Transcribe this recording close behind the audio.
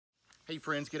Hey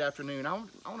friends, good afternoon. I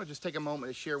want to just take a moment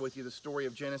to share with you the story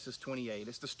of Genesis 28.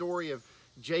 It's the story of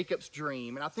Jacob's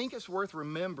dream, and I think it's worth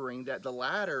remembering that the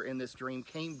ladder in this dream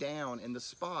came down in the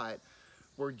spot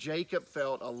where Jacob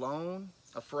felt alone,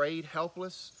 afraid,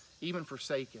 helpless, even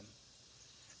forsaken.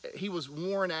 He was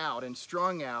worn out and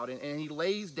strung out, and he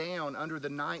lays down under the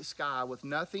night sky with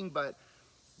nothing but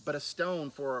a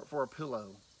stone for a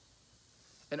pillow.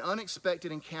 An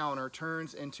unexpected encounter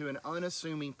turns into an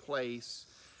unassuming place,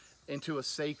 into a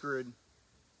sacred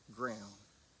ground.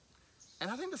 And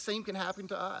I think the same can happen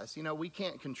to us. You know, we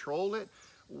can't control it.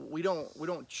 We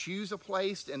don't choose a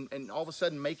place and all of a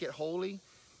sudden make it holy.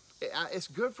 It's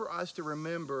good for us to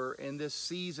remember in this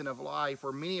season of life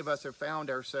where many of us have found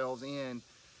ourselves in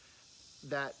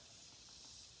that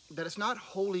it's not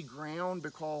holy ground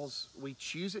because we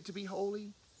choose it to be holy.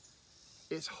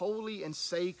 It's holy and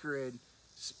sacred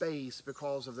space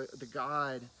because of the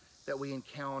God that we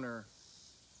encounter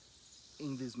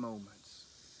in these moments.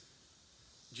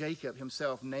 Jacob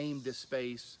himself named this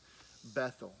space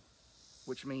Bethel,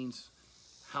 which means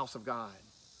house of God.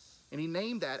 And he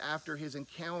named that after his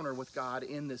encounter with God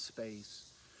in this space,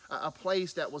 a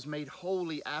place that was made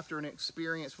holy after an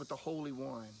experience with the Holy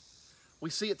One.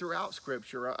 We see it throughout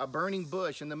Scripture, a burning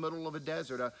bush in the middle of a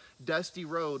desert, a dusty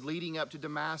road leading up to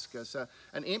Damascus,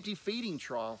 an empty feeding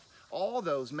trough, all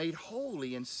those made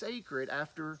holy and sacred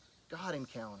after God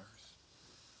encounters.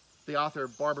 The author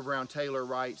Barbara Brown Taylor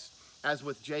writes, "As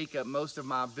with Jacob, most of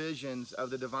my visions of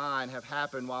the divine have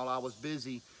happened while I was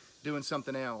busy doing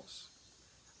something else.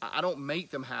 I don't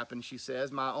make them happen," she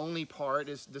says. "My only part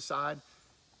is decide,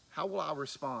 how will I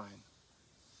respond?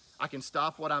 I can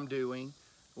stop what I'm doing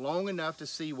long enough to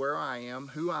see where I am,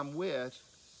 who I'm with,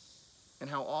 and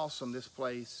how awesome this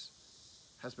place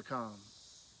has become."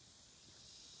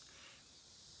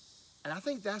 And I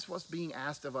think that's what's being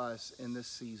asked of us in this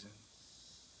season,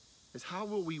 is how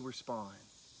will we respond?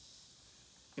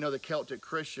 You know, the Celtic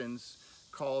Christians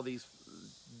call these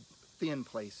thin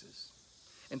places.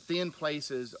 And thin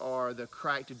places are the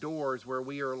cracked doors where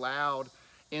we are allowed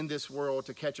in this world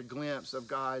to catch a glimpse of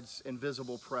God's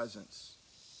invisible presence.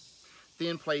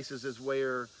 Thin places is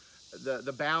where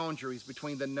the boundaries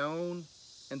between the known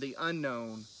and the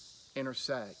unknown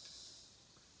intersect.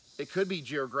 It could be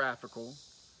geographical,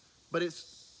 but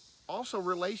it's also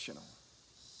relational.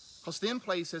 Because thin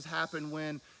places happen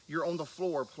when you're on the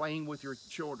floor playing with your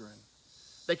children.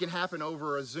 They can happen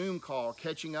over a Zoom call,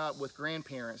 catching up with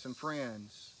grandparents and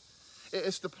friends.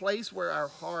 It's the place where our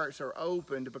hearts are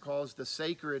opened because the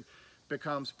sacred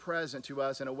becomes present to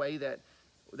us in a way that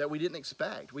we didn't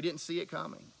expect. We didn't see it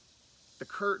coming. The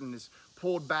curtain is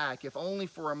pulled back, if only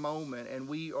for a moment, and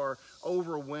we are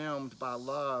overwhelmed by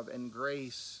love and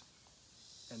grace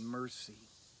and mercy.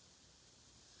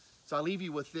 So I leave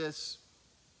you with this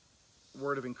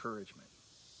word of encouragement.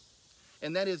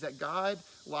 And that is that God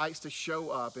likes to show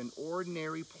up in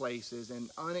ordinary places and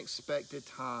unexpected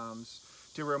times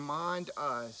to remind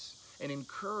us and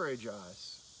encourage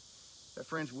us that,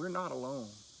 friends, we're not alone.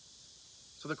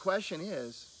 So the question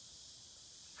is,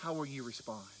 how will you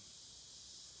respond?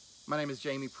 My name is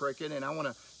Jamey Prickett, and I want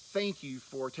to thank you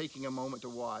for taking a moment to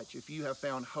watch. If you have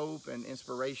found hope and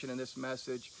inspiration in this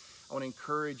message, I want to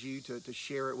encourage you to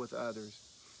share it with others.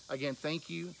 Again, thank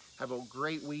you. Have a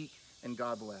great week, and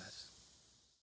God bless.